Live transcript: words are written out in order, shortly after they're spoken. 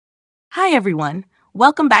Hi everyone,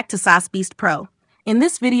 welcome back to Saas Pro. In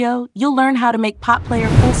this video, you'll learn how to make PotPlayer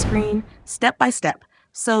full screen step by step,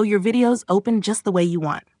 so your videos open just the way you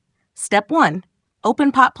want. Step 1.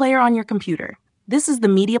 Open PotPlayer on your computer. This is the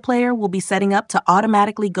media player we'll be setting up to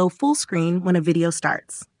automatically go full screen when a video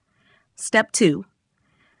starts. Step 2.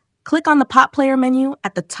 Click on the PotPlayer menu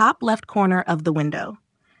at the top left corner of the window.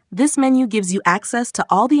 This menu gives you access to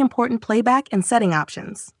all the important playback and setting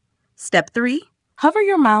options. Step 3. Hover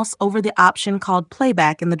your mouse over the option called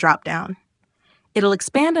playback in the drop-down. It'll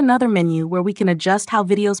expand another menu where we can adjust how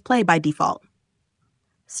videos play by default.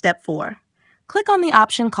 Step 4. Click on the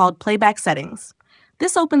option called playback settings.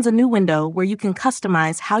 This opens a new window where you can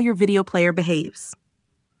customize how your video player behaves.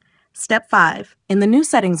 Step 5. In the new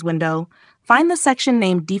settings window, find the section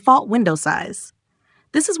named default window size.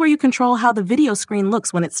 This is where you control how the video screen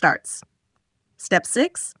looks when it starts. Step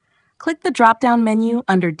 6. Click the drop-down menu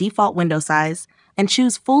under default window size and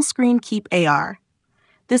choose Full Screen Keep AR.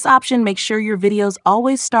 This option makes sure your videos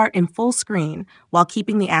always start in full screen while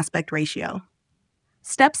keeping the aspect ratio.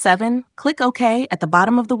 Step 7. Click OK at the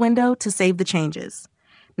bottom of the window to save the changes.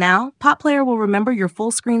 Now, PotPlayer will remember your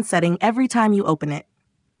full screen setting every time you open it.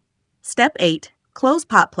 Step 8. Close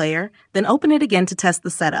PotPlayer, then open it again to test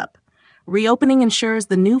the setup. Reopening ensures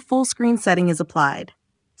the new full screen setting is applied.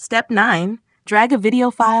 Step 9. Drag a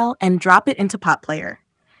video file and drop it into PotPlayer.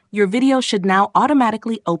 Your video should now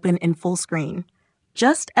automatically open in full screen,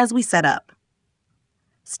 just as we set up.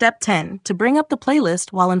 Step 10. To bring up the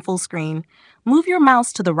playlist while in full screen, move your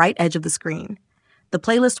mouse to the right edge of the screen. The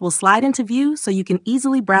playlist will slide into view so you can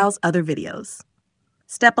easily browse other videos.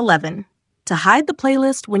 Step 11. To hide the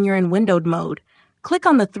playlist when you're in windowed mode, click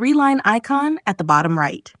on the 3-line icon at the bottom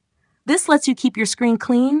right. This lets you keep your screen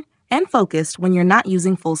clean and focused when you're not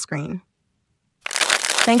using full screen.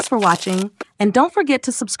 Thanks for watching, and don't forget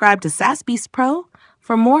to subscribe to Saas Pro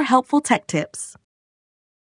for more helpful tech tips.